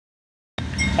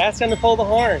Ask him to pull the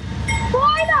horn. Pull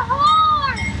the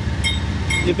horn!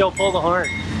 If he'll pull the horn.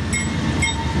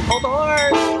 Pull the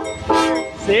horn!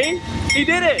 See? He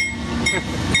did it!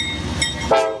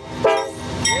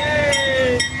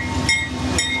 Yay!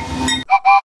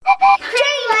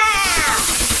 TrainLab!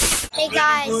 Hey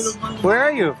guys. Where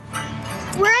are you?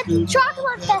 We're at the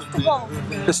chocolate festival.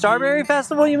 The Strawberry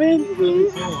Festival, you mean?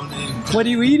 Mm-hmm. What are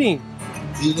you eating?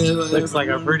 Looks like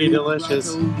a pretty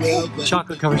delicious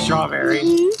chocolate covered strawberry.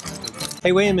 Mm-hmm.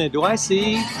 Hey, wait a minute. Do I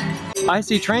see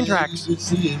train tracks?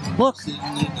 Look,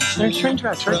 there's train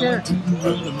tracks right there.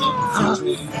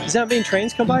 Does that mean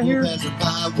trains come by here?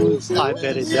 I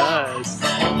bet it does.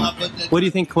 What do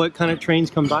you think? What kind of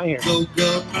trains come by here?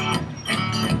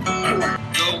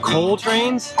 Coal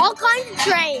trains? All kinds of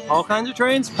trains. All kinds of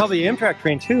trains? Probably Amtrak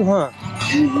train too, huh?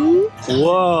 Mm-hmm.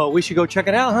 Whoa, we should go check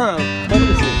it out, huh? What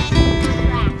is it?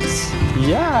 Tracks.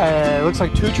 Yeah, it looks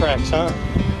like 2 tracks, huh?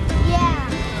 Yeah.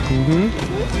 Mm-hmm.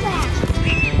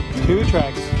 2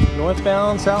 tracks.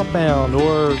 Northbound, southbound,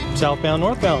 or southbound,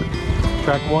 northbound.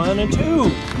 Track 1 and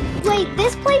 2. Wait,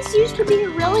 this place used to be a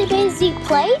really busy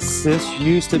place? This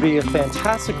used to be a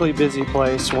fantastically busy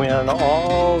place when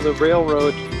all the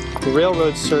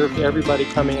railroads served everybody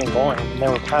coming and going, and there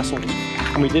were passengers.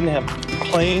 And we didn't have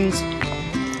planes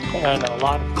and a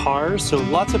lot of cars, so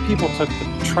lots of people took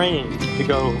the train to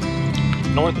go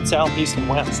north and south, east and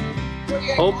west.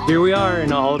 Oh, here we are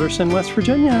in Alderson, West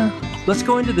Virginia. Let's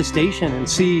go into the station and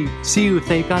see if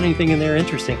they've got anything in there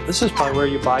interesting. This is probably where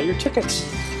you buy your tickets.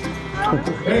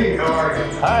 Hey, how are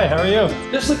you? Hi, how are you?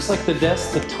 This looks like the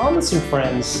desk that Thomas and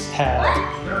Friends had.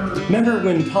 Remember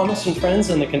when Thomas and Friends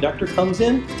and the conductor comes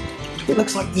in? It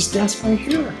looks like this desk right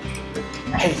here.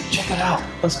 Hey, check it out.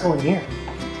 Let's go in here.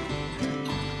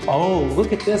 Oh,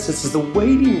 look at this. This is the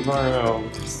waiting room.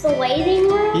 It's the waiting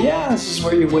room? Yeah, this is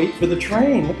where you wait for the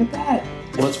train. Look at that.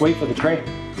 Well, let's wait for the train.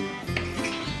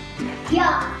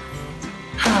 Yeah.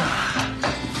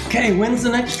 Okay, when's the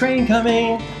next train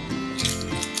coming?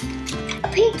 A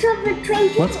picture of the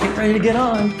train. Let's get ready to get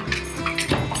on.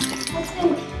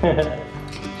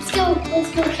 Let's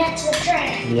go catch the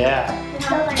train. Yeah.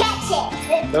 Catch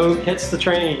it. Go catch the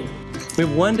train. We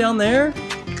have one down there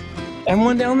and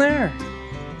one down there.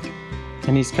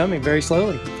 And he's coming very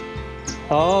slowly.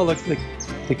 Oh, look,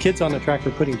 the kids on the track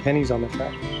are putting pennies on the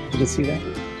track. Did you see that?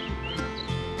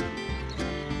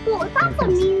 Well, that's a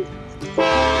mean.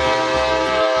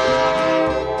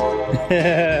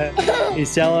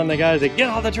 He's telling the guys to get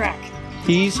off the track.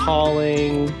 He's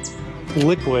hauling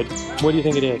liquid. What do you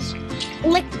think it is?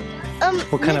 What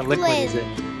kind of liquid is it?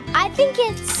 I think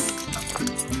it's,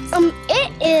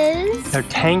 it is. They're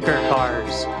tanker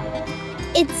cars.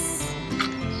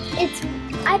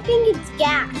 I think it's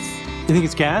gas. You think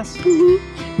it's gas?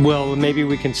 Mm-hmm. Well, maybe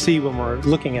we can see when we're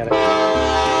looking at it.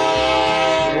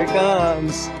 Here it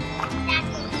comes.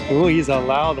 Ooh, he's a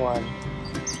loud one.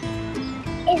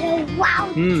 It's a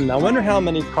loud. I wonder how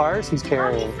many cars he's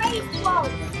carrying. Get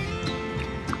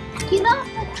off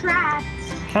the track.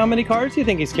 How many cars do you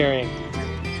think he's carrying?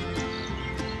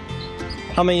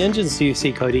 How many engines do you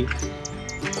see, Cody?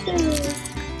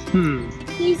 2.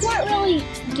 He's not really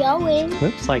going.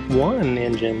 Looks like 1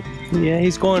 engine. Yeah,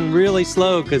 he's going really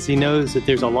slow because he knows that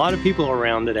there's a lot of people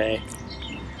around today.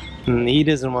 And he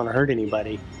doesn't want to hurt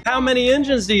anybody. How many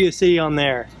engines do you see on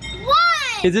there? 1!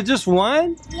 Is it just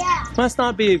 1? Yeah. Must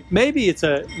not be. Maybe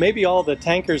maybe all the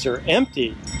tankers are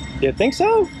empty. You think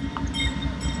so?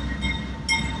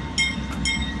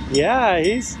 Yeah,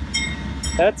 he's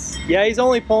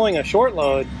only pulling a short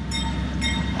load.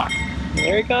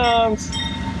 There he comes.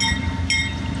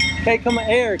 Okay, come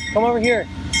over here.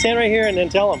 Stand right here and then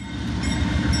tell him.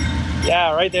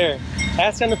 Yeah, right there.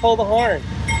 Ask him to pull the horn.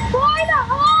 Pull the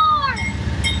horn!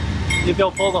 If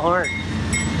he'll pull the horn.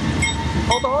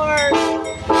 Pull the horn!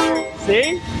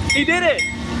 See? He did it!